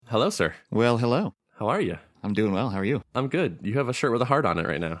Hello, sir. Well, hello. How are you? I'm doing well. How are you? I'm good. You have a shirt with a heart on it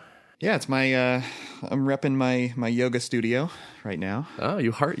right now. Yeah, it's my I'm repping my yoga studio right now. Oh,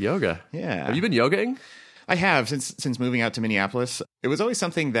 you heart yoga. Yeah. Have you been yogaing? I have since moving out to Minneapolis. It was always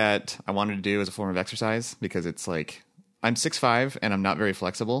something that I wanted to do as a form of exercise because it's like I'm 6'5" and I'm not very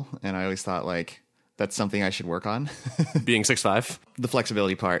flexible, and I always thought like that's something I should work on. Being 6'5"? The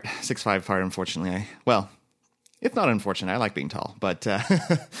flexibility part, 6'5" part, unfortunately. It's not unfortunate. I like being tall, but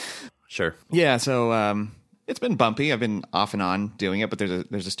Sure. yeah, so it's been bumpy. I've been off and on doing it, but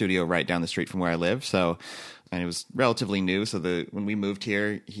there's a studio right down the street from where I live. So, and it was relatively new. So when we moved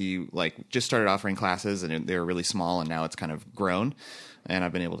here, he like just started offering classes, and they were really small, and now it's kind of grown, and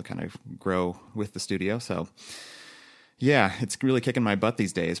I've been able to kind of grow with the studio. So, yeah, it's really kicking my butt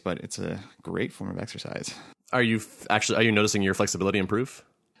these days, but it's a great form of exercise. Are you noticing your flexibility improve?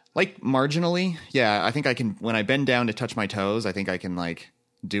 Like marginally, yeah. I think I can when I bend down to touch my toes. I think I can like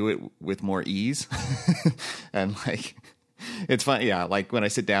do it with more ease, and like it's fun. Yeah, like when I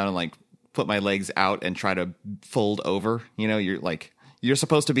sit down and like put my legs out and try to fold over. You know, you're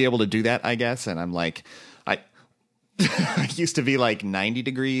supposed to be able to do that, I guess. And I'm like, I used to be like 90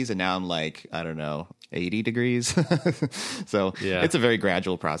 degrees, and now I'm like, I don't know, 80 degrees. So yeah, it's a very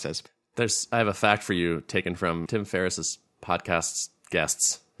gradual process. I have a fact for you taken from Tim Ferriss's podcast's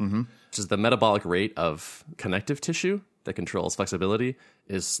guests, which is the metabolic rate of connective tissue that controls flexibility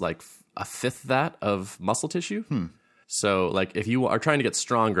is like a fifth that of muscle tissue. So like if you are trying to get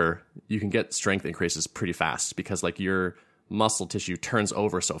stronger, you can get strength increases pretty fast because like your muscle tissue turns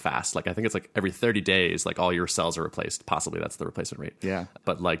over so fast. Like I think it's like every 30 days, like all your cells are replaced. Possibly that's the replacement rate. Yeah.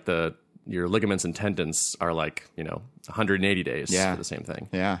 But like your ligaments and tendons are like, 180 days for the same thing.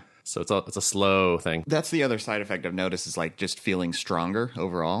 Yeah. So it's a slow thing. That's the other side effect I've noticed is like just feeling stronger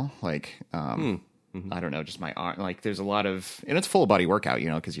overall. Like, I don't know, just my arm. Like, there's a lot of, and it's full body workout,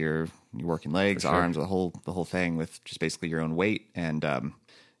 because you're working legs, arms, the whole thing with just basically your own weight. And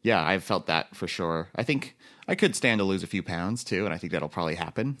yeah, I've felt that for sure. I think I could stand to lose a few pounds too, and I think that'll probably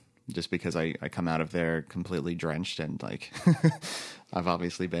happen just because I come out of there completely drenched and like I've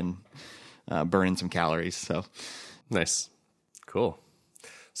obviously been burning some calories. So nice, cool.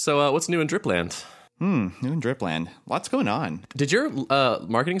 So what's new in Dripland? New in Dripland. Lots going on. Did your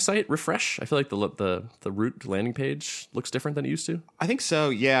marketing site refresh? I feel like the root landing page looks different than it used to. I think so,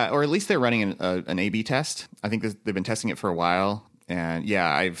 yeah. Or at least they're running an A/B test. I think they've been testing it for a while, and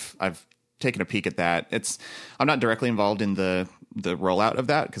yeah, I've taken a peek at that. I'm not directly involved in the rollout of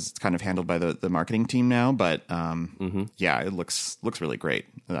that because it's kind of handled by the marketing team now. But yeah, it looks really great.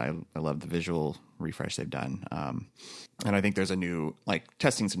 I love the visual refresh they've done. And I think there's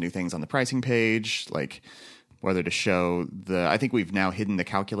testing some new things on the pricing page, like whether to show I think we've now hidden the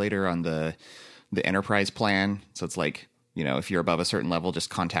calculator on the enterprise plan. So it's like, if you're above a certain level,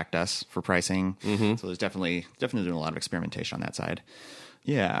 just contact us for pricing. So there's definitely doing a lot of experimentation on that side.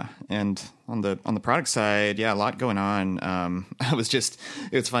 Yeah. And on the product side, yeah, a lot going on.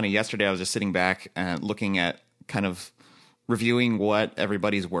 It's funny. Yesterday I was just sitting back and looking at kind of reviewing what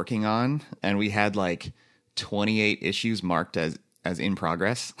everybody's working on. And we had like 28 issues marked as in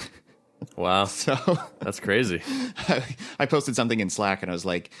progress. Wow. So that's crazy. I posted something in Slack and I was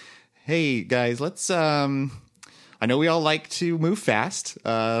like, hey guys, let's, I know we all like to move fast.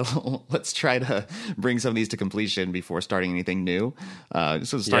 Let's try to bring some of these to completion before starting anything new.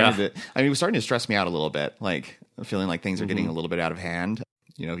 This was it was starting to stress me out a little bit, like feeling like things are getting a little bit out of hand.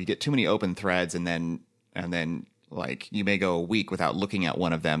 If you get too many open threads and then like you may go a week without looking at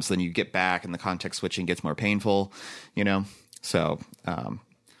one of them. So then you get back and the context switching gets more painful, So,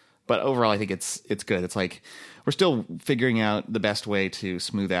 but overall I think it's good. It's like we're still figuring out the best way to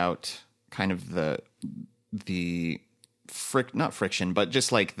smooth out kind of not friction, but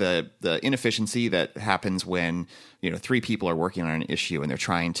just like the inefficiency that happens when, three people are working on an issue and they're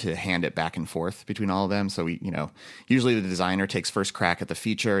trying to hand it back and forth between all of them. So usually the designer takes first crack at the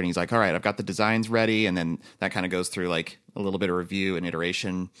feature and he's like, all right, I've got the designs ready. And then that kind of goes through like a little bit of review and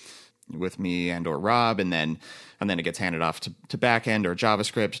iteration with me and or Rob. And then it gets handed off to backend or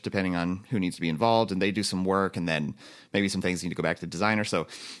JavaScript, depending on who needs to be involved. And they do some work and then maybe some things need to go back to the designer. So,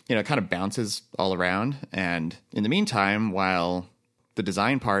 it kind of bounces all around. And in the meantime, while the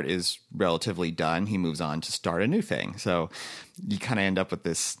design part is relatively done, he moves on to start a new thing. So you kind of end up with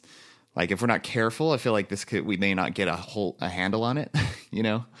this, like, if we're not careful, I feel like we may not get a handle on it.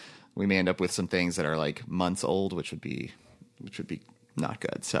 We may end up with some things that are like months old, which would be not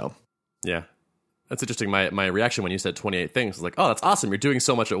good. So yeah. That's interesting. My reaction when you said 28 things was like, oh, that's awesome. You're doing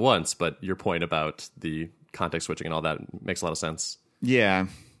so much at once. But your point about the context switching and all that makes a lot of sense. Yeah.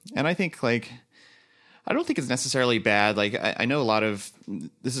 And I think like I don't think it's necessarily bad. Like I know a lot of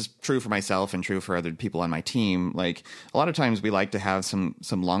this is true for myself and true for other people on my team. Like a lot of times we like to have some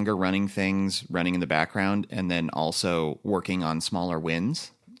longer running things running in the background and then also working on smaller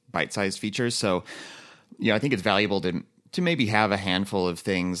wins, bite-sized features. So, I think it's valuable to maybe have a handful of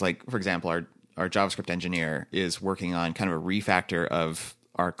things. Like, for example, our JavaScript engineer is working on kind of a refactor of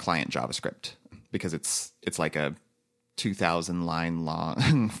our client JavaScript because it's like a 2,000 line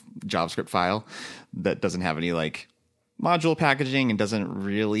long JavaScript file that doesn't have any like module packaging and doesn't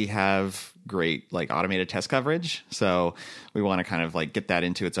really have great like automated test coverage. So we want to kind of like get that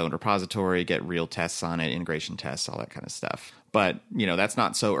into its own repository, get real tests on it, integration tests, all that kind of stuff. But, that's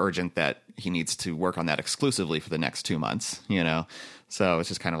not so urgent that he needs to work on that exclusively for the next 2 months, So it's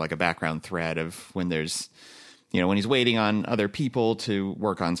just kind of like a background thread of when there's, when he's waiting on other people to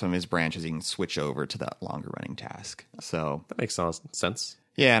work on some of his branches, he can switch over to that longer running task. So that makes sense.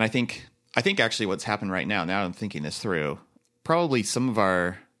 Yeah, and I think actually what's happened right now I'm thinking this through, probably some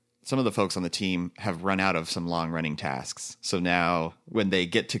of the folks on the team have run out of some long running tasks. So now when they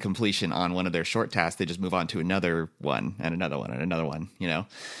get to completion on one of their short tasks, they just move on to another one and another one and another one,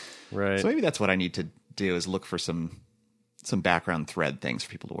 Right. So maybe that's what I need to do is look for some background thread things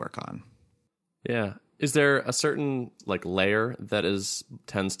for people to work on. Yeah. Is there a certain like layer that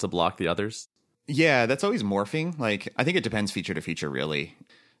tends to block the others? Yeah, that's always morphing. Like, I think it depends feature to feature, really.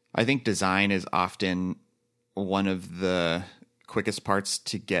 I think design is often one of the quickest parts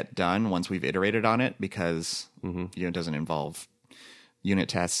to get done once we've iterated on it because it doesn't involve unit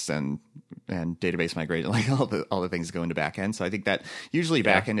tests and database migration, like all the things go into backend. So I think that usually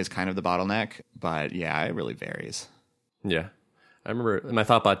backend is kind of the bottleneck, but yeah, it really varies. Yeah. I remember in my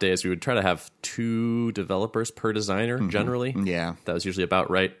ThoughtBot days, we would try to have 2 developers per designer generally. Yeah. That was usually about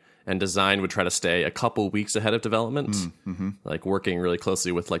right. And design would try to stay a couple weeks ahead of development, like working really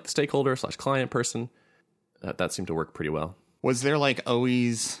closely with like the stakeholder / client person. That seemed to work pretty well. Was there like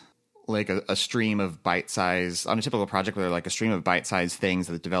always like a stream of bite-sized, on a typical project where like a stream of bite-sized things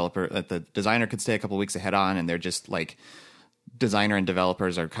that the designer could stay a couple weeks ahead on, and they're just like designer and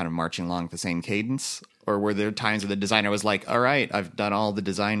developers are kind of marching along at the same cadence? Or were there times where the designer was like, all right, I've done all the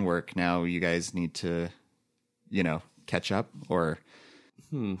design work. Now you guys need to, catch up? Or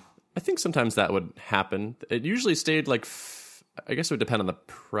I think sometimes that would happen. It usually stayed like, I guess it would depend on the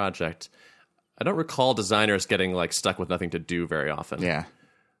project. I don't recall designers getting like stuck with nothing to do very often. Yeah.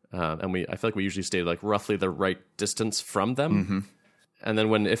 And I feel like we usually stayed like roughly the right distance from them. And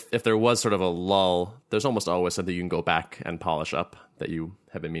then if there was sort of a lull, there's almost always something you can go back and polish up that you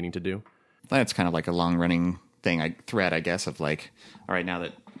have been meaning to do. That's kind of like a long running thread, I guess, of like, all right, now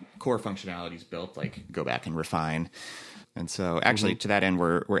that core functionality is built, like go back and refine. And so actually to that end,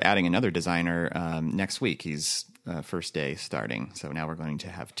 we're adding another designer next week. He's first day starting. So now we're going to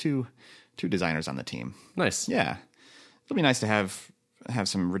have two designers on the team. Nice. Yeah. It'll be nice to have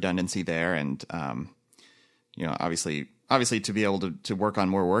some redundancy there. And, obviously to be able to work on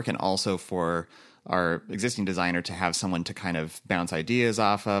more work, and also for our existing designer to have someone to kind of bounce ideas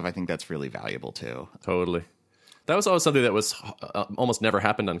off of. I think that's really valuable too. Totally. That was always something that was almost never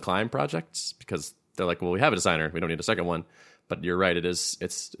happened on client projects because they're like, well, we have a designer. We don't need a second one. But you're right.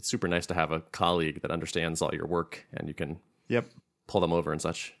 It's super nice to have a colleague that understands all your work and you can pull them over and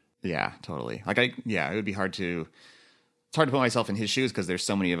such. Yeah, totally. It would be hard to... It's hard to put myself in his shoes because there's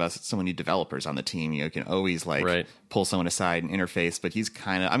so many of us, so many developers on the team. You can always pull someone aside and interface. But he's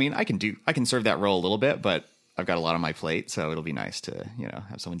kind of, I can serve that role a little bit, but I've got a lot on my plate. So it'll be nice to,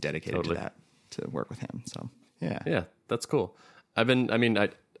 have someone dedicated to that to work with him. So yeah, that's cool. I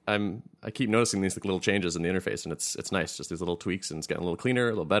keep noticing these little changes in the interface, and it's nice. Just these little tweaks, and it's getting a little cleaner,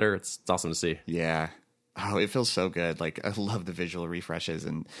 a little better. It's awesome to see. Yeah. Oh, it feels so good. Like I love the visual refreshes,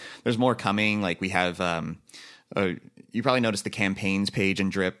 and there's more coming. Like we have. You probably noticed the campaigns page in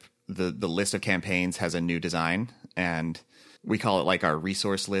Drip. The list of campaigns has a new design, and we call it like our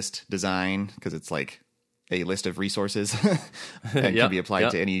resource list design because it's like a list of resources and can be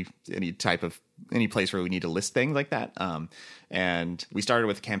applied to any place where we need to list things like that. And we started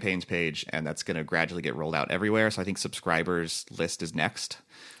with the campaigns page, and that's going to gradually get rolled out everywhere. So I think subscribers list is next.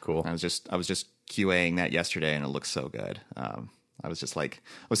 Cool. I was just QAing that yesterday, and it looks so good. I was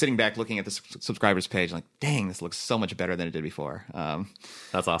sitting back looking at the subscribers page, like, dang, this looks so much better than it did before.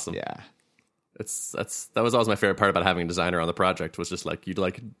 That's awesome. Yeah. That was always my favorite part about having a designer on the project was just like, you'd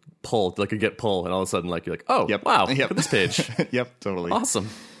like pull, like you get pull, and all of a sudden like, you're like, oh, wow, look at this page. Yep, totally. Awesome.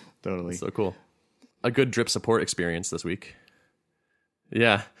 Totally. So cool. A good Drip support experience this week.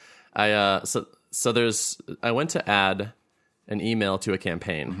 Yeah. I went to add an email to a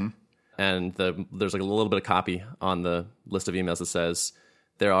campaign. And there's like a little bit of copy on the list of emails that says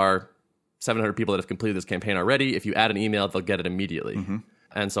there are 700 people that have completed this campaign already. If you add an email, they'll get it immediately.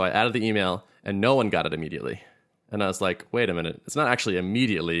 And so I added the email, and no one got it immediately. And I was like, wait a minute. It's not actually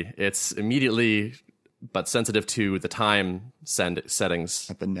immediately. It's immediately, but sensitive to the time settings.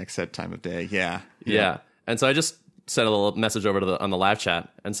 At the next set time of day. Yeah. Yeah. And so I just sent a little message over to on the live chat,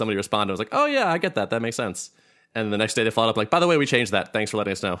 and somebody responded. I was like, oh, yeah, I get that. That makes sense. And the next day they followed up like, by the way, we changed that. Thanks for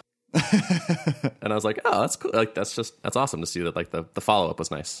letting us know. And I was like, oh, that's cool. Like, that's awesome to see that, like, the follow-up was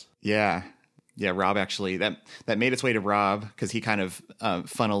nice. Yeah. Yeah, Rob actually, that made its way to Rob because he kind of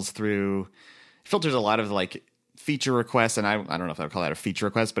filters a lot of like feature requests. And I don't know if I would call that a feature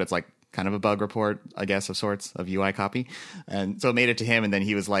request, but it's like kind of a bug report, I guess, of sorts, of UI copy. And so it made it to him, and then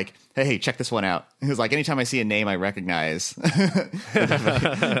he was like, hey, check this one out. He was like, anytime I see a name I recognize,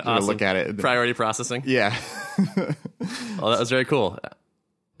 awesome. Look at it. Priority processing. Yeah. Well, that was very cool.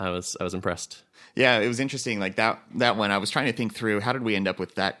 I was impressed. Yeah, it was interesting. Like that one, I was trying to think through, how did we end up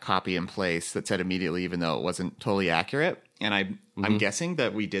with that copy in place that said immediately, even though it wasn't totally accurate? And I'm guessing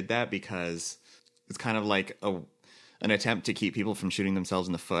that we did that because it's kind of like an attempt to keep people from shooting themselves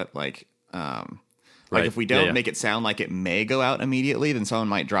in the foot. Like if we don't make it sound like it may go out immediately, then someone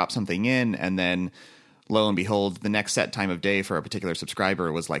might drop something in, and then lo and behold, the next set time of day for a particular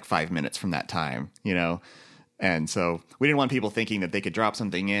subscriber was like 5 minutes from that time, you know? And so we didn't want people thinking that they could drop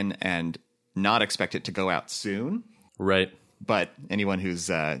something in and not expect it to go out soon. Right. But anyone who's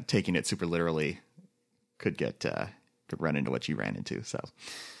taking it super literally could run into what you ran into. So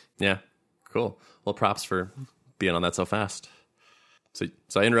yeah, cool. Well, props for being on that so fast. So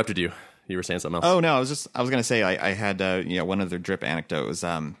I interrupted you. You were saying something else. Oh no, I was going to say I had one other drip anecdote was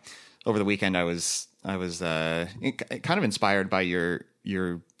over the weekend I was kind of inspired by your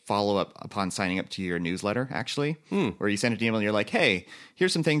follow up upon signing up to your newsletter, actually, where you sent an email and you're like, hey,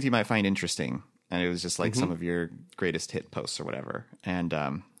 here's some things you might find interesting. And it was just like some of your greatest hit posts or whatever. And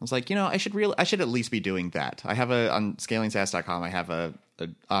I was like, I should at least be doing that. I have on scalingsaas.com, I have a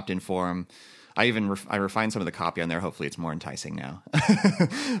opt-in form. I refined some of the copy on there. Hopefully it's more enticing now.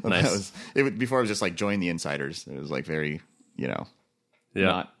 Nice. Before it was just like join the insiders. It was like very,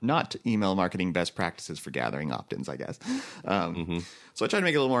 not email marketing best practices for gathering opt-ins, I guess. So I tried to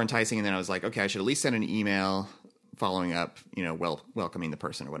make it a little more enticing, and then I was like, okay, I should at least send an email following up, welcoming the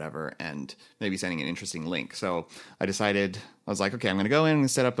person or whatever, and maybe sending an interesting link. So I was like, okay, I'm going to go in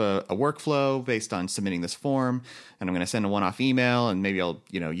and set up a workflow based on submitting this form, and I'm going to send a one-off email, and maybe I'll,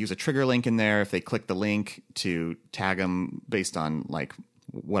 use a trigger link in there if they click the link to tag them based on like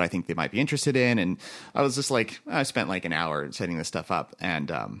what I think they might be interested in. And I was just like, I spent like an hour setting this stuff up,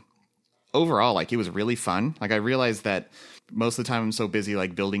 and overall, like, it was really fun. Like, I realized that most of the time I'm so busy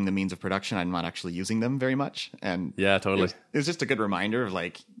like building the means of production, I'm not actually using them very much. And yeah, totally. It was just a good reminder of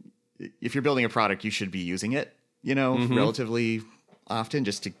like, if you're building a product, you should be using it, relatively often,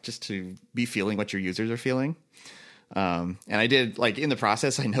 just to be feeling what your users are feeling. And I did, like, in the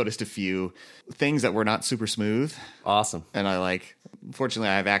process, I noticed a few things that were not super smooth. Awesome. And fortunately,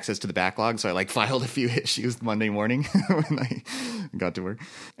 I have access to the backlog, so I filed a few issues Monday morning when I got to work.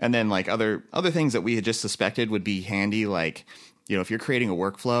 And then other things that we had just suspected would be handy, like, if you're creating a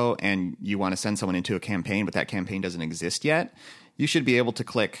workflow and you want to send someone into a campaign, but that campaign doesn't exist yet, you should be able to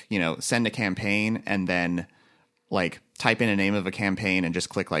click, send a campaign, and then type in a name of a campaign and just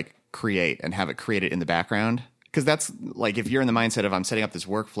click create and have it create it in the background. Because that's if you're in the mindset of I'm setting up this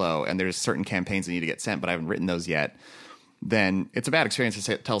workflow and there's certain campaigns that need to get sent, but I haven't written those yet, then it's a bad experience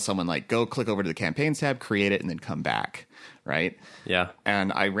to tell someone go click over to the campaigns tab, create it, and then come back, right? Yeah.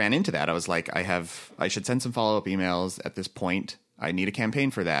 And I ran into that. I was like, I should send some follow-up emails at this point. I need a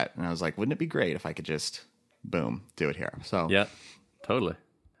campaign for that. And I was like, wouldn't it be great if I could just, boom, do it here? So yeah, totally.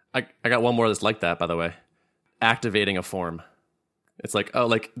 I got one more that's like that, by the way. Activating a form. It's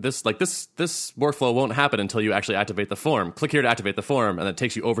this workflow won't happen until you actually activate the form. Click here to activate the form, and then it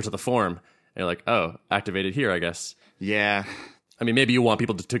takes you over to the form. And you're like, oh, activate it here, I guess. Yeah. I mean, maybe you want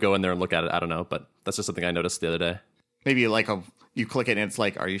people to go in there and look at it. I don't know, but that's just something I noticed the other day. Maybe you click it and it's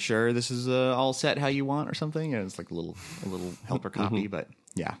like, are you sure this is all set how you want or something? And it's like a little helper copy, but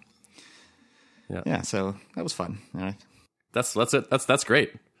yeah. Yeah. So that was fun. That's it. That's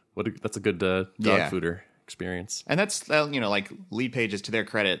great. That's a good dog fooder experience. And that's, Lead Pages, to their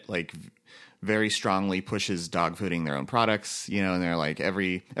credit, very strongly pushes dog fooding their own products, and they're like,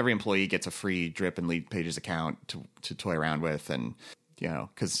 every employee gets a free Drip and Lead Pages account to toy around with, and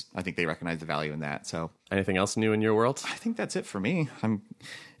because I think they recognize the value in that. So anything else new in your world? I think that's it for me. I'm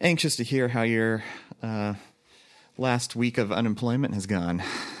anxious to hear how your last week of unemployment has gone.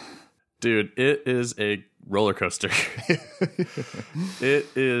 Dude, it is a roller coaster. It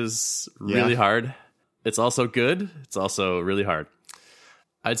is really hard. It's also good. It's also really hard.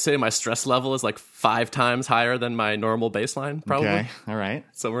 I'd say my stress level is like 5 times higher than my normal baseline, probably. Okay. All right.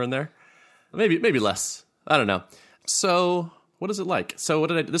 Somewhere in there. Maybe less. I don't know. So what is it like? So what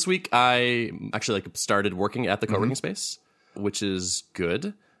did I do? This week I actually like started working at the co-working space, which is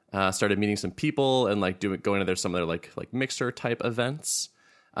good. Started meeting some people and like going to some of their like mixer type events.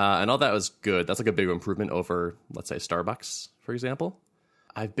 And all that was good. That's like a big improvement over, let's say, Starbucks, for example.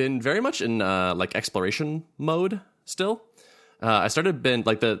 I've been very much in like exploration mode still. I started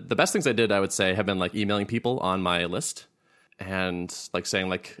the best things I did, I would say, have been like emailing people on my list and like saying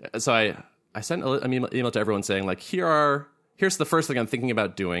like, so I sent an email to everyone saying like, here's the first thing I'm thinking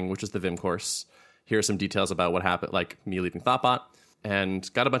about doing, which is the Vim course. Here are some details about what happened, like me leaving Thoughtbot, and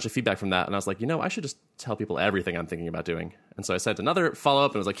got a bunch of feedback from that. And I was like, I should just tell people everything I'm thinking about doing. And so I sent another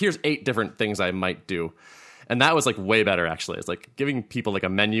follow-up and was like, here's 8 different things I might do. And that was like way better, actually. It's like giving people like a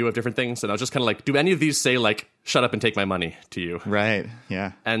menu of different things. And I was just kind of like, do any of these say like, shut up and take my money to you? Right.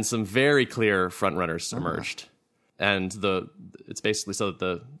 Yeah. And some very clear front runners emerged. And it's basically, so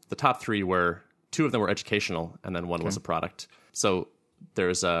the top 3 were, 2 of them were educational and then 1 was a product. So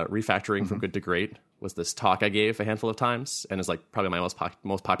there's refactoring from good to great was this talk I gave a handful of times and is like probably my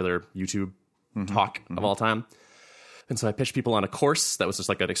most popular YouTube talk of all time. And so I pitched people on a course that was just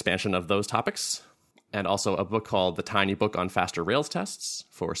like an expansion of those topics. And also a book called The Tiny Book on Faster Rails Tests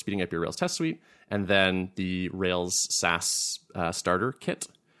for speeding up your Rails test suite. And then the Rails SaaS starter kit.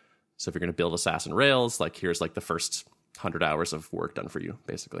 So if you're going to build a SaaS in Rails, like here's like the first 100 hours of work done for you,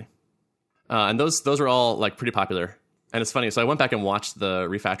 basically. And those were all like pretty popular. And it's funny. So I went back and watched the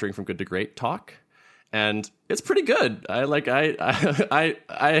refactoring from good to great talk. And it's pretty good. I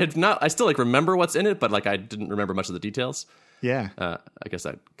still like remember what's in it, but like I didn't remember much of the details. Yeah. I guess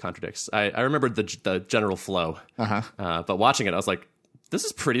that contradicts. I remembered the general flow. But watching it, I was like, this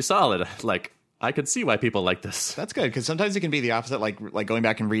is pretty solid. Like, I could see why people like this. That's good, because sometimes it can be the opposite, like going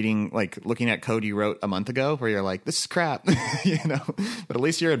back and reading, like looking at code you wrote a month ago, where you're like, this is crap, But at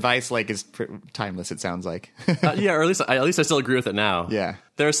least your advice like is timeless. It sounds like. Yeah, or at least I still agree with it now. Yeah,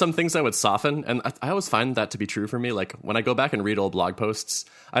 there are some things I would soften, and I always find that to be true for me. Like when I go back and read old blog posts,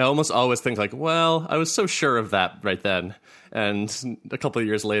 I almost always think like, well, I was so sure of that right then, and a couple of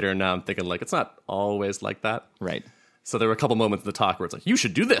years later, now I'm thinking like, it's not always like that, right? So there were a couple moments in the talk where it's like, you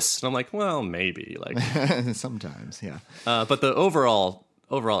should do this. And I'm like, well, maybe. Like sometimes, yeah. But the overall,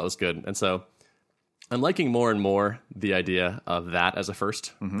 it was good. And so I'm liking more and more the idea of that as a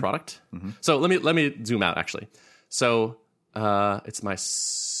first product. So let me zoom out, actually. So it's my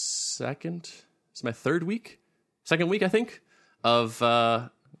second week, I think, of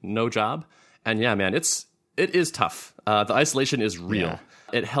no job. And yeah, man, it is tough. The isolation is real. Yeah.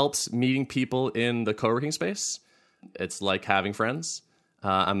 It helps meeting people in the co-working space. It's like having friends.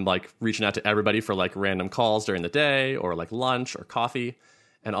 I'm like reaching out to everybody for like random calls during the day or like lunch or coffee,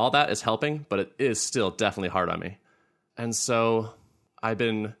 and all that is helping, but it is still definitely hard on me. And so I've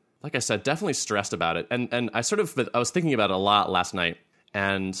been, like I said, definitely stressed about it. And I was thinking about it a lot last night.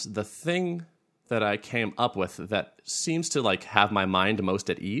 And the thing that I came up with that seems to like have my mind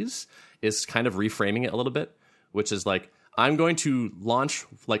most at ease is kind of reframing it a little bit, which is like, I'm going to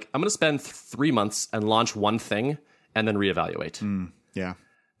spend 3 months and launch one thing and then reevaluate. Yeah.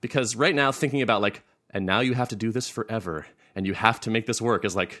 Because right now thinking about like, and now you have to do this forever and you have to make this work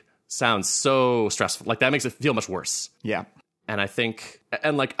is like, sounds so stressful. Like that makes it feel much worse. Yeah. And I think,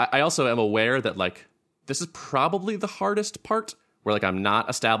 and like, I also am aware that like, this is probably the hardest part where like, I'm not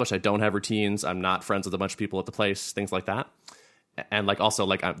established. I don't have routines. I'm not friends with a bunch of people at the place, things like that. And like, also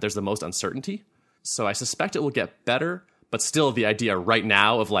like there's the most uncertainty. So I suspect it will get better, but still the idea right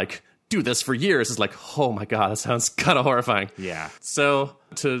now of like, do this for years is like, oh my God, that sounds kind of horrifying. Yeah. So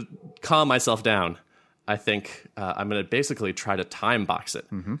to calm myself down, I think I'm going to basically try to time box it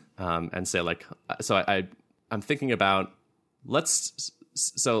and say like, so I'm thinking about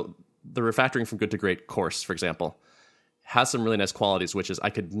so the refactoring from good to great course, for example, has some really nice qualities, which is I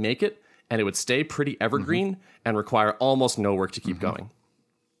could make it and it would stay pretty evergreen and require almost no work to keep going.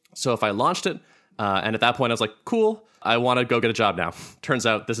 So if I launched it, and at that point I was like, cool, I want to go get a job now. Turns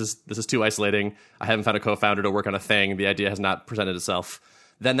out this is too isolating. I haven't found a co-founder to work on a thing. The idea has not presented itself.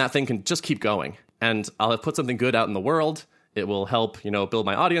 Then that thing can just keep going. And I'll have put something good out in the world. It will help, build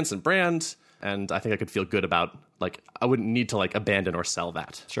my audience and brand. And I think I could feel good about, like, I wouldn't need to, like, abandon or sell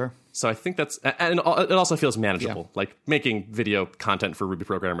that. Sure. So I think and it also feels manageable. Yeah. Like, making video content for Ruby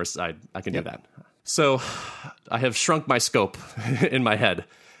programmers, I can do that. So I have shrunk my scope in my head.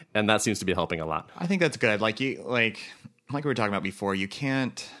 And that seems to be helping a lot. I think that's good. Like we were talking about before, you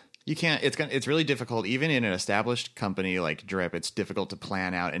can't You can't. It's really difficult, even in an established company like Drip. It's difficult to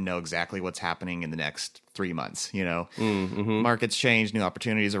plan out and know exactly what's happening in the next 3 months. Markets change, new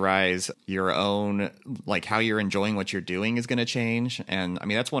opportunities arise. Your own, like, how you're enjoying what you're doing is going to change. And I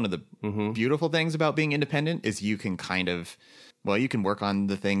mean, that's one of the beautiful things about being independent is you can you can work on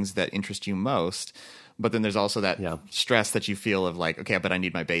the things that interest you most. But then there's also that stress that you feel of like, okay, but I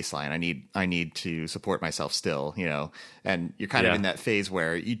need my baseline. I need to support myself still, and you're kind of in that phase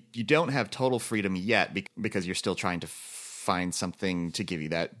where you don't have total freedom yet because you're still trying to find something to give you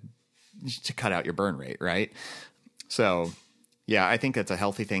that, to cut out your burn rate. Right. So yeah, I think that's a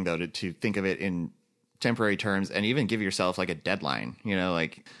healthy thing though, to think of it in temporary terms and even give yourself like a deadline,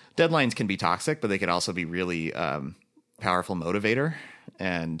 like deadlines can be toxic, but they could also be really powerful motivator.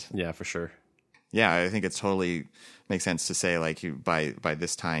 And yeah, for sure. Yeah, I think it totally makes sense to say like by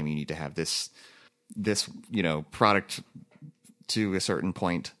this time you need to have this product to a certain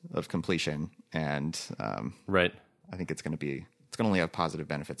point of completion, and right. I think it's going to only have positive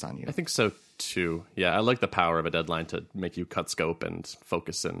benefits on you. I think so too. Yeah, I like the power of a deadline to make you cut scope and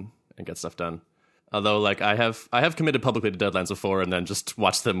focus and get stuff done. Although, like I have committed publicly to deadlines before and then just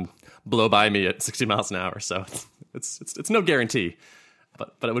watched them blow by me at 60 miles an hour. So it's no guarantee.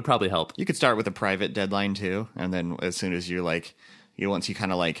 But it would probably help. You could start with a private deadline too, and then as soon as once you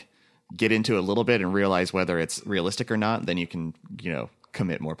kind of like get into a little bit and realize whether it's realistic or not, then you can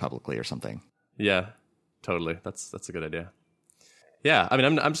commit more publicly or something. Yeah, totally. That's a good idea. Yeah, I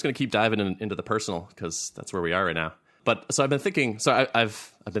mean, I'm just going to keep diving into the personal because that's where we are right now. But so I've been thinking. So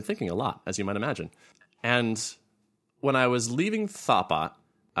I've been thinking a lot, as you might imagine. And when I was leaving Thoughtbot,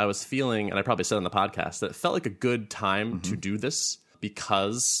 I was feeling, and I probably said on the podcast, that it felt like a good time to do this.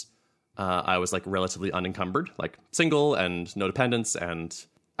 Because I was like relatively unencumbered, like single and no dependents. And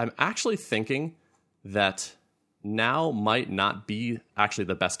I'm actually thinking that now might not be actually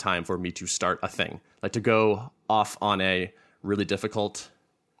the best time for me to start a thing, like to go off on a really difficult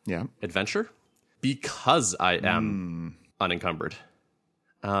adventure because I am unencumbered.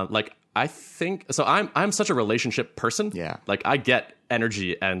 Like I think so. I'm such a relationship person. Yeah. Like I get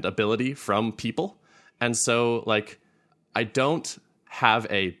energy and ability from people. And so like I don't have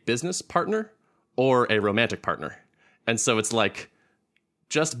a business partner or a romantic partner. And so it's like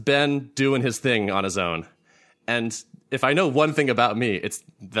just Ben doing his thing on his own. And if I know one thing about me, it's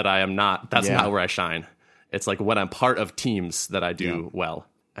that that's not where I shine. It's like when I'm part of teams that I do well.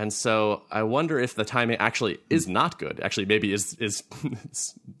 And so I wonder if the timing actually is not good. Actually, maybe is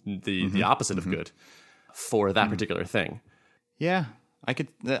the opposite of good for that particular thing. Yeah, I could.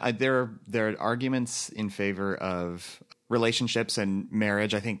 There are arguments in favor of relationships and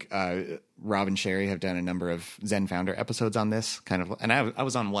marriage. I think Rob and Sherry have done a number of Zen Founder episodes on this kind of, and I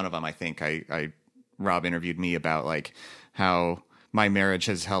was on one of them. I think Rob interviewed me about like how my marriage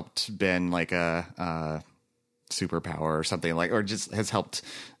has helped Ben like a superpower or something like, or just has helped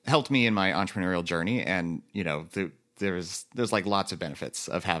me in my entrepreneurial journey. And there's like lots of benefits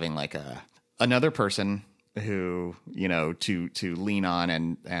of having like another person who to lean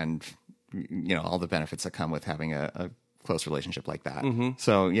on and all the benefits that come with having a close relationship like that.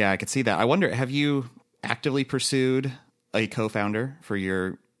 So yeah, I could see that. I wonder, have you actively pursued a co-founder for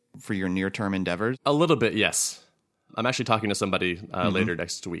your near-term endeavors? A little bit, yes. I'm actually talking to somebody later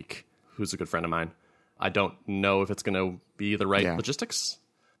next week who's a good friend of mine. I don't know if it's going to be the right logistics,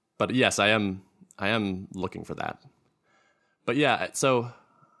 but yes, I am looking for that. But yeah, so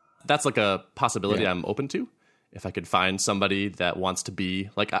that's like a possibility I'm open to. If I could find somebody that wants to be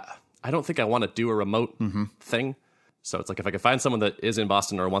like, I don't think I want to do a remote thing. So it's like if I could find someone that is in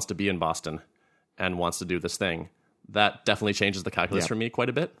Boston or wants to be in Boston and wants to do this thing, that definitely changes the calculus for me quite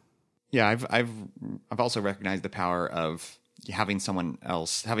a bit. Yeah, I've also recognized the power of having someone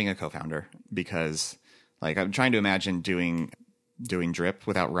else, having a co-founder, because like I'm trying to imagine doing Drip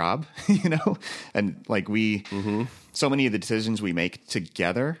without Rob, and like so many of the decisions we make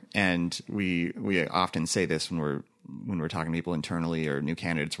together, and we often say this when we're talking to people internally or new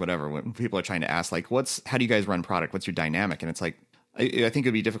candidates, whatever, when people are trying to ask like, how do you guys run product? What's your dynamic? And it's like, I think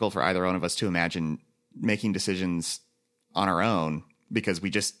it'd be difficult for either one of us to imagine making decisions on our own, because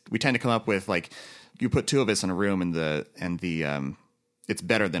we tend to come up with like, you put two of us in a room and the it's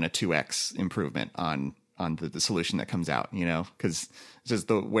better than a 2x improvement on the solution that comes out, because it's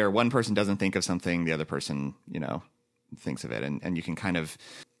just where one person doesn't think of something, the other person, thinks of it. And you can kind of,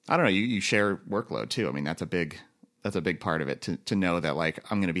 I don't know, you share workload too. I mean, that's a big part of it to know that like,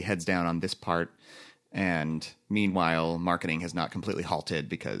 I'm going to be heads down on this part. And meanwhile, marketing has not completely halted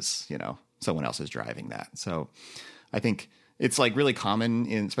because, someone else is driving that. So I think it's like really common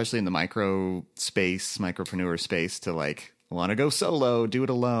especially in the micropreneur space to like want to go solo, do it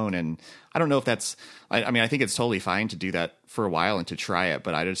alone. And I don't know if that's, I mean, I think it's totally fine to do that for a while and to try it,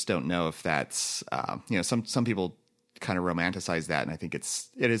 but I just don't know if that's, some people kind of romanticize that. And I think it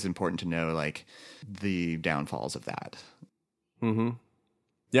is important to know like the downfalls of that. Mm-hmm.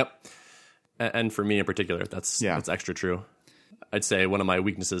 Yep. And for me in particular, that's extra true. I'd say one of my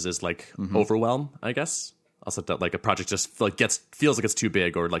weaknesses is like overwhelm, I guess. Also, that like a project just like feels like it's too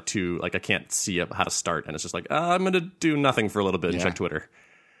big or like too like I can't see how to start, and it's just like I'm going to do nothing for a little bit and check Twitter.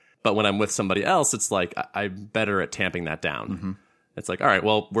 But when I'm with somebody else, it's like I'm better at tamping that down. Mm-hmm. It's like, all right,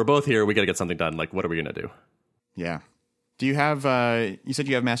 well, we're both here. We got to get something done. Like, what are we going to do? Yeah. Do you have? You said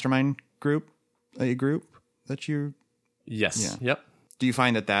you have Mastermind group, a group that you. Yes. Yeah. Yep. Do you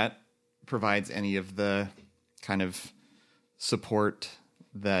find that provides any of the kind of support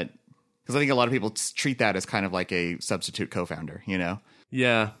that? Because I think a lot of people treat that as kind of like a substitute co-founder, you know?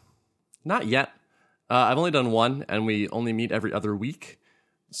 Yeah. Not yet. I've only done one, and we only meet every other week.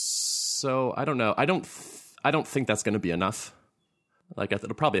 So I don't know. I don't think that's going to be enough. Like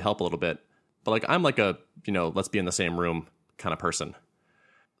it'll probably help a little bit, but like I'm like a let's be in the same room kind of person.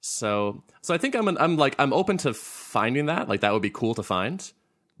 So I think I'm open to finding that. Like that would be cool to find.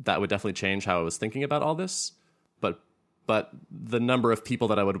 That would definitely change how I was thinking about all this. But the number of people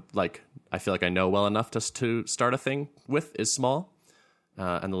that I would like, I feel like I know well enough just to start a thing with is small,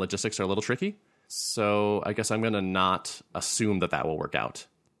 and the logistics are a little tricky. So I guess I'm going to not assume that will work out.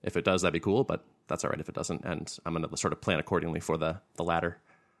 If it does, that'd be cool, but that's all right if it doesn't. And I'm going to sort of plan accordingly for the latter.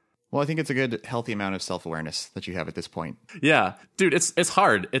 Well, I think it's a good, healthy amount of self-awareness that you have at this point. Yeah, dude, it's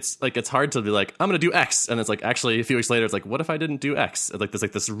hard. It's hard to be like, I'm going to do X. And it's like, actually, a few weeks later, it's like, what if I didn't do X? Like, there's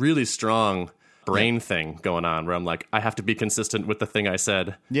like this really strong brain thing going on where I'm like, I have to be consistent with the thing I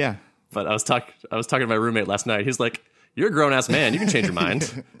said. Yeah. But I was talking to my roommate last night. He's like, you're a grown-ass man. You can change your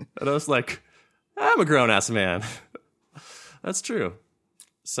mind. And I was like, I'm a grown-ass man. That's true.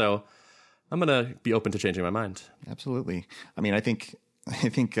 So I'm going to be open to changing my mind. Absolutely. I mean, I think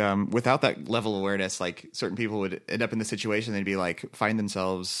without that level of awareness, like certain people would end up in the situation, they'd be like, find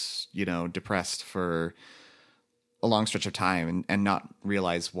themselves, depressed for a long stretch of time and not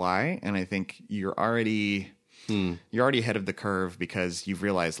realize why. And I think you're already ahead of the curve because you've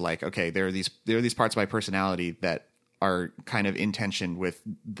realized like, okay, there are these parts of my personality that are kind of in tension with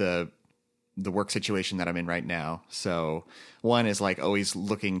the work situation that I'm in right now. So one is like always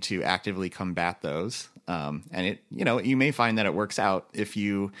looking to actively combat those. And it, you may find that it works out if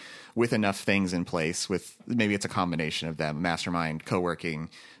you, with enough things in place, with maybe it's a combination of them, mastermind, co-working,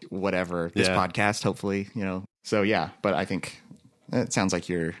 whatever, this podcast, hopefully, So yeah, but I think it sounds like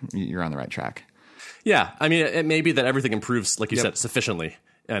you're on the right track. Yeah. I mean, it may be that everything improves, like you said, sufficiently.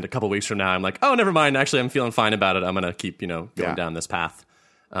 And a couple weeks from now, I'm like, oh, never mind. Actually, I'm feeling fine about it. I'm going to keep, going down this path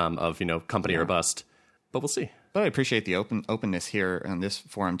of, company or bust. But we'll see. But I appreciate the openness here on this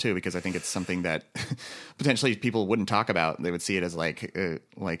forum too, because I think it's something that potentially people wouldn't talk about. They would see it as like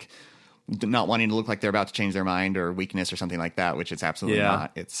not wanting to look like they're about to change their mind or weakness or something like that, which it's absolutely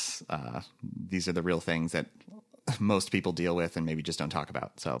not. It's these are the real things that most people deal with and maybe just don't talk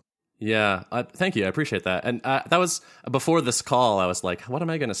about. So yeah, thank you. I appreciate that. And that was before this call. I was like, what am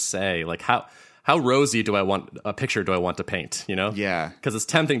I going to say? Like how rosy do I want to paint, Yeah. Because it's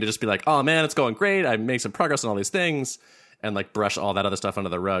tempting to just be like, oh man, it's going great. I made some progress on all these things and like brush all that other stuff under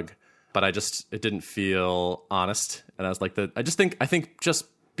the rug. But it didn't feel honest. And I was like, I think just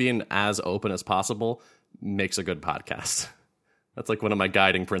being as open as possible makes a good podcast. That's like one of my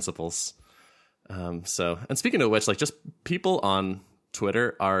guiding principles. And speaking of which, like just people on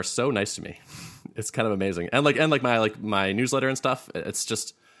Twitter are so nice to me. It's kind of amazing. And my newsletter and stuff, it's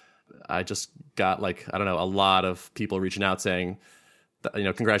just, I just got like, I don't know, a lot of people reaching out saying,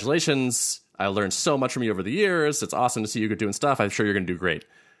 congratulations. I learned so much from you over the years. It's awesome to see you doing stuff. I'm sure you're going to do great.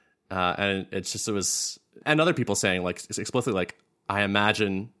 And and other people saying like explicitly, like, I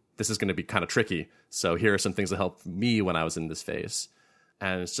imagine this is going to be kind of tricky. So here are some things that helped me when I was in this phase.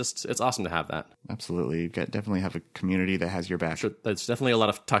 And it's awesome to have that. Absolutely. You definitely have a community that has your back. Sure, there's definitely a lot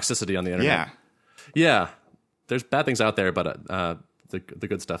of toxicity on the internet. Yeah. Yeah. There's bad things out there, but the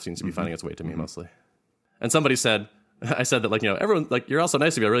good stuff seems to be finding its way to me mostly. And somebody said, I said that like, everyone, like, you're also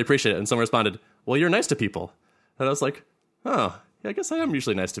nice to me. I really appreciate it. And someone responded, well, you're nice to people. And I was like, oh, yeah, I guess I am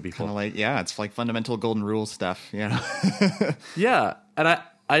usually nice to people. Kind of like, yeah, it's like fundamental golden rule stuff, Yeah. And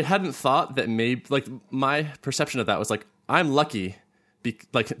I hadn't thought that maybe, like, my perception of that was like, I'm lucky.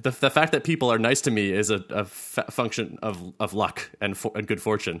 Like the fact that people are nice to me is a function of luck and good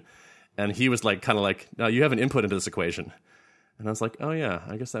fortune. And he was like, kind of like, no, you have an input into this equation. And I was like, oh yeah,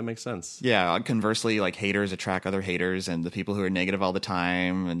 I guess that makes sense. Yeah. Conversely, like haters attract other haters, and the people who are negative all the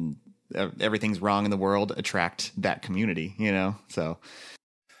time, and everything's wrong in the world attract that community, you know? So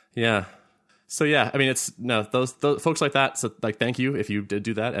yeah. So yeah, I mean, it's no those folks like that. So like, thank you if you did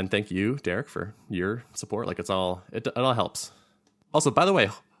do that, and thank you, Derek, for your support. Like, it all helps. Also, by the way,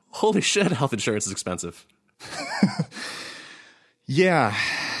 holy shit, health insurance is expensive. Yeah,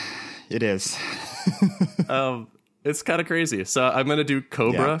 it is. It's kind of crazy. So I'm gonna do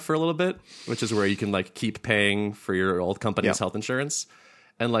Cobra for a little bit, which is where you can like keep paying for your old company's health insurance,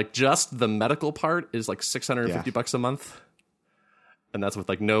 and like just the medical part is like $650 a month. And that's with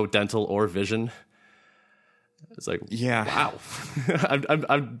like no dental or vision. It's like, wow.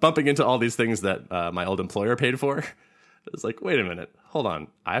 I'm bumping into all these things that my old employer paid for. It's like, wait a minute, hold on,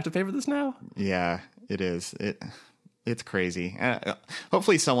 I have to pay for this now? Yeah, it is. It's crazy.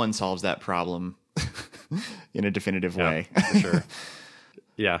 Hopefully, someone solves that problem in a definitive way. For sure.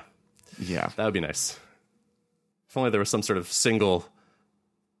 Yeah, that would be nice. If only there was some sort of single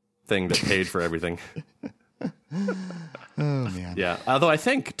thing that paid for everything. Oh man. Yeah. Although I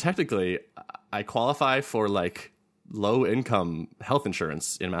think technically I qualify for like low income health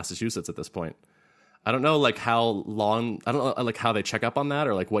insurance in Massachusetts at this point. I don't know like how long, I don't know like how they check up on that,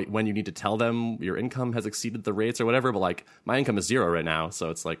 or like when you need to tell them your income has exceeded the rates or whatever. But like my income is 0 right now.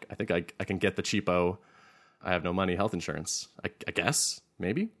 So it's like, I think I can get the cheapo, I have no money health insurance. I guess,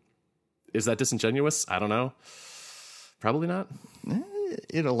 maybe. Is that disingenuous? I don't know. Probably not.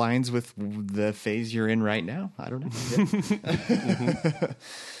 It aligns with the phase you're in right now. I don't know.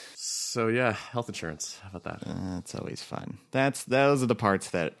 So yeah, health insurance. How about that? That's always fun. Those are the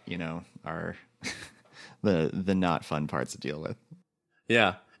parts that, you know, are the not fun parts to deal with.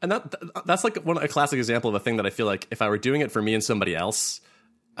 Yeah. And that's like a classic example of a thing that I feel like if I were doing it for me and somebody else,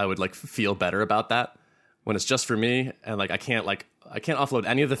 I would like feel better about that. When it's just for me and like I can't offload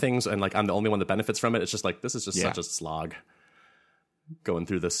any of the things and like I'm the only one that benefits from it. It's just like, this is just such a slog going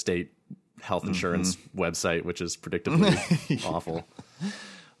through the state health insurance website, which is predictably awful.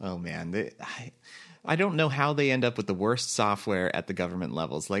 Oh man. I don't know how they end up with the worst software at the government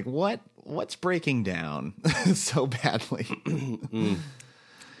levels. Like what's breaking down so badly?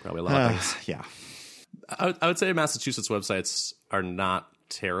 Probably a lot of things. Yeah. I would say Massachusetts websites are not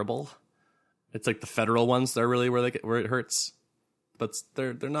terrible. It's like the federal ones that are really where it hurts, but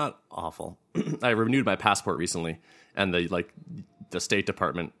they're not awful. I renewed my passport recently, and the State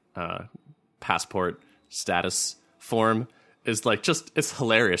Department passport status form is like it's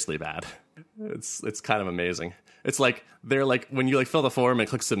hilariously bad. It's kind of amazing. It's like they're like when you like fill the form and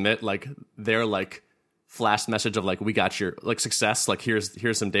click submit, like their like flash message of like we got your like success, like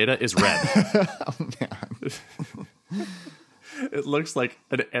here's some data is red. Oh man. It looks like,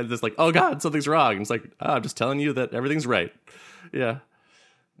 and it's like, oh God, something's wrong. And it's like, I'm just telling you that everything's right. Yeah.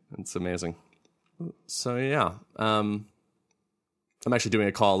 It's amazing. So yeah. I'm actually doing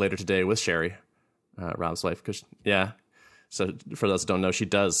a call later today with Sherry, Rob's wife. So for those who don't know, she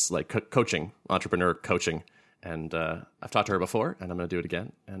does like coaching, entrepreneur coaching. And I've talked to her before, and I'm going to do it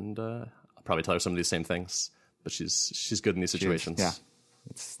again. And I'll probably tell her some of these same things, but she's good in these situations. Yeah.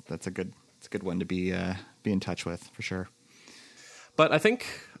 It's a good one to be in touch with for sure. But I think,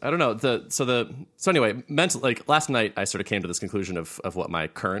 I don't know, so anyway, like last night I sort of came to this conclusion of what my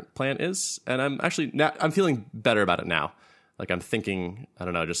current plan is. And I'm feeling better about it now. Like I'm thinking, I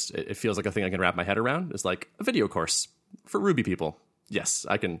don't know, just it feels like a thing I can wrap my head around. It's like a video course for Ruby people. Yes,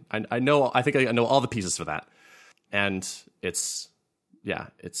 I can. I think I know all the pieces for that. And it's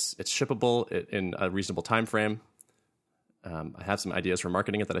shippable in a reasonable time frame. I have some ideas for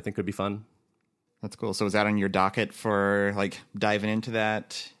marketing it that I think could be fun. That's cool. So is that on your docket for like diving into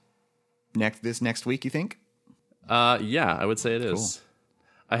that next week, you think? Yeah, I would say it is. Cool.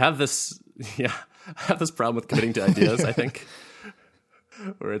 I have this problem with committing to ideas, I think.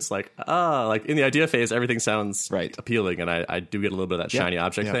 Where it's like, like in the idea phase, everything sounds appealing, and I do get a little bit of that shiny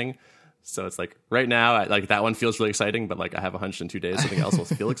object thing. So it's like right now, like that one feels really exciting, but like I have a hunch in 2 days something else will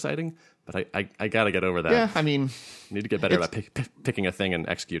feel exciting. But I got to get over that. Yeah, I mean, I need to get better about picking a thing and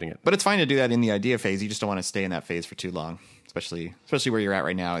executing it. But it's fine to do that in the idea phase. You just don't want to stay in that phase for too long, especially where you're at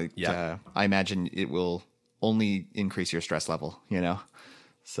right now. Yeah. I imagine it will only increase your stress level. You know,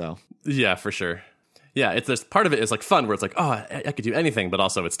 so yeah, for sure. Yeah, there's part of it is like fun, where it's like, oh, I could do anything, but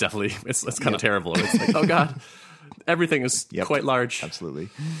also it's definitely it's kind of terrible. It's like, oh God, everything is quite large. Absolutely.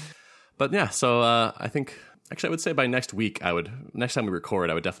 But yeah, so I think actually I would say by next week next time we record,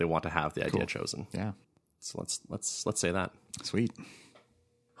 I would definitely want to have the idea chosen. Yeah. So let's say that. Sweet.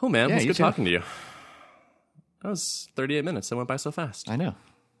 Oh man, it was good too. talking to you. That was 38 minutes. That went by so fast. I know.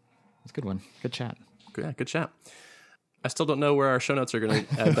 It's a good one. Good chat. Yeah, good chat. I still don't know where our show notes are going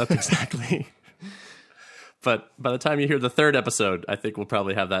to end up exactly. But by the time you hear the third episode, I think we'll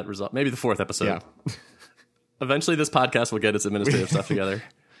probably have that result. Maybe the fourth episode. Yeah. Eventually, this podcast will get its administrative stuff together,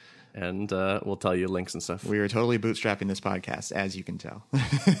 and we'll tell you links and stuff. We are totally bootstrapping this podcast, as you can tell.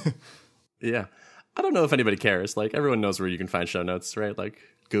 Yeah. I don't know if anybody cares. Like, everyone knows where you can find show notes, right? Like,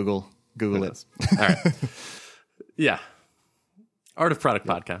 Google it. all right. Yeah.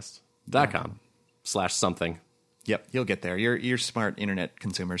 artofproductpodcast.com/something. Yep, you'll get there. You're smart internet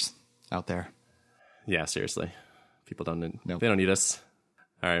consumers out there. Yeah, seriously. People don't need, Nope. They don't need us.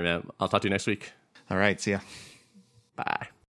 All right, man. I'll talk to you next week. All right, see ya. Bye.